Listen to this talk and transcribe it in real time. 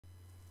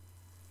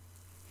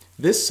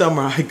This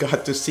summer I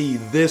got to see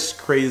this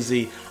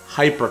crazy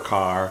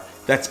hypercar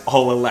that's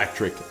all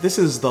electric. This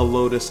is the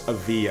Lotus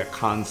Evija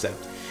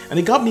concept. And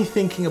it got me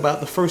thinking about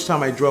the first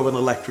time I drove an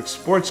electric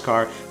sports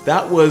car.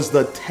 That was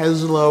the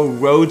Tesla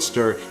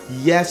Roadster.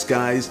 Yes,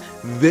 guys,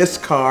 this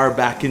car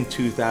back in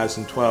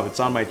 2012.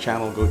 It's on my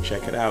channel, go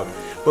check it out.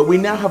 But we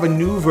now have a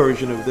new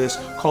version of this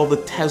called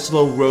the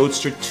Tesla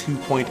Roadster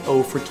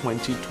 2.0 for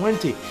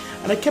 2020.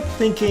 And I kept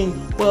thinking,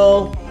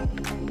 well,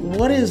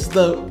 what is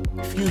the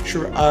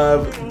future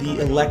of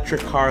the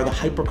electric car, the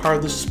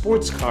hypercar, the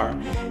sports car?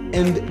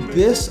 And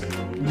this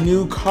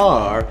new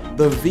car,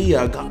 the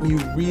Evija, got me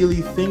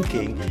really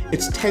thinking.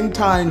 It's 10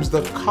 times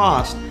the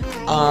cost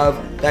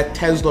of that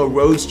Tesla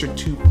Roadster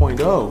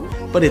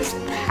 2.0, but it's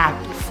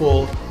packed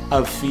full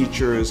of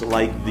features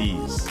like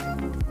these.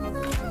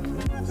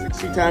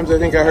 60 times, I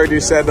think I heard you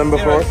said them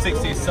before. 0 to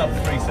 60 is sub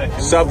 3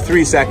 seconds. Sub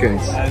 3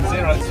 seconds. And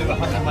 0 to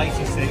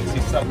 186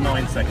 is sub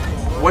 9 seconds.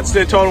 What's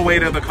the total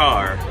weight of the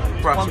car?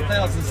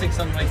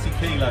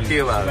 1,680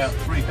 kilos. About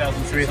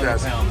 3,600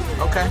 pounds.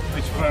 Okay.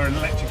 Which for an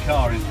electric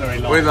car is very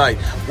light. We're like,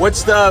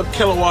 what's the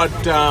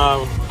kilowatt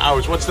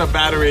hours? What's the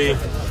battery?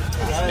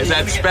 Is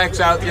that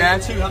specs out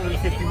yet?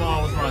 250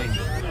 miles range.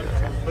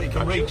 But you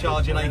can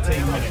recharge in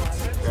 18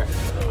 minutes.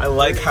 I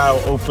like how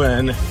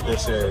open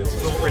this is.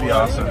 It's pretty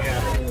awesome.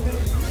 Yeah.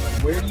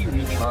 Where do you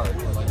recharge?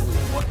 Like,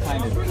 what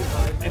kind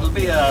of? It'll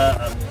be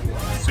a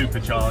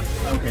supercharge.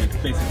 Okay,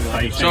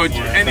 basically. So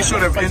any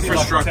sort of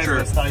infrastructure.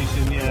 Like a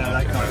station, yeah,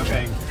 that kind of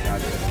thing.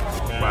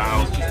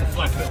 Wow. It's just a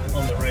flat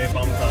on the rear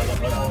bumper.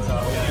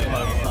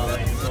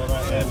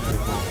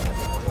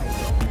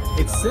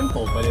 It's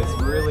simple, but it's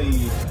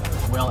really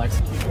well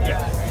executed.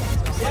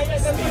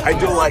 Yeah. I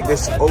do like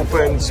this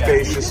open,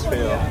 spacious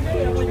feel.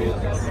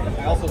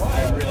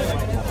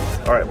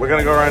 All right, we're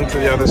gonna go around to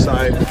the other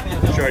side,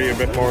 show you a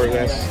bit more of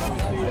this.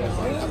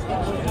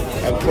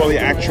 A fully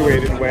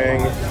actuated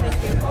wing.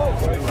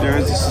 There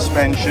is the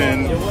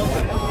suspension.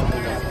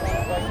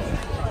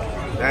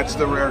 That's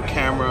the rear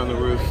camera on the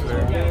roof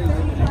there.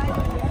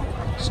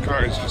 This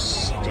car is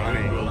just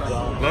stunning.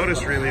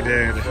 Lotus really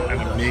did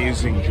an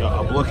amazing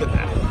job. Look at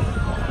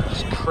that.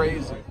 It's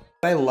crazy.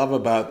 What I love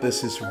about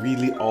this is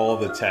really all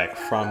the tech,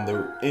 from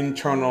the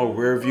internal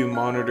rear view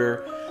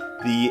monitor,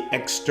 the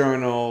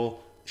external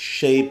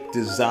shape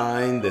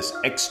design, this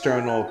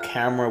external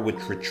camera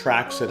which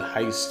retracts at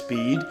high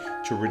speed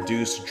to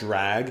reduce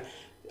drag,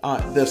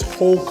 this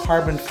whole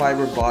carbon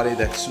fiber body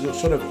that's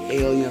sort of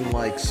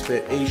alien-like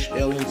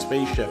alien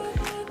spaceship,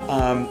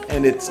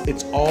 and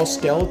it's all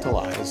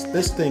skeletalized.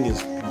 This thing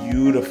is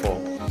beautiful.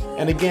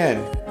 And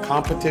again,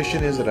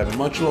 competition is at a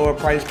much lower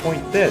price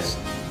point. This,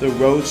 the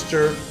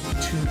Roadster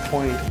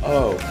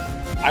 2.0.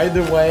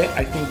 Either way,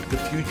 I think the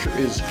future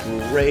is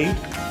great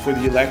for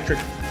the electric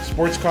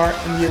sports car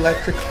and the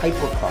electric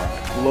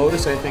hypercar.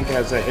 Lotus, I think,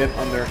 has a hit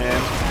on their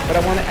hands. But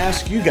I want to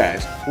ask you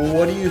guys, well,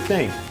 what do you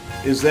think?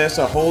 Is this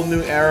a whole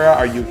new era?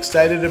 Are you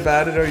excited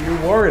about it? Or are you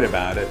worried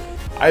about it?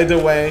 Either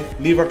way,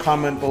 leave a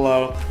comment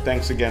below.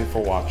 Thanks again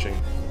for watching.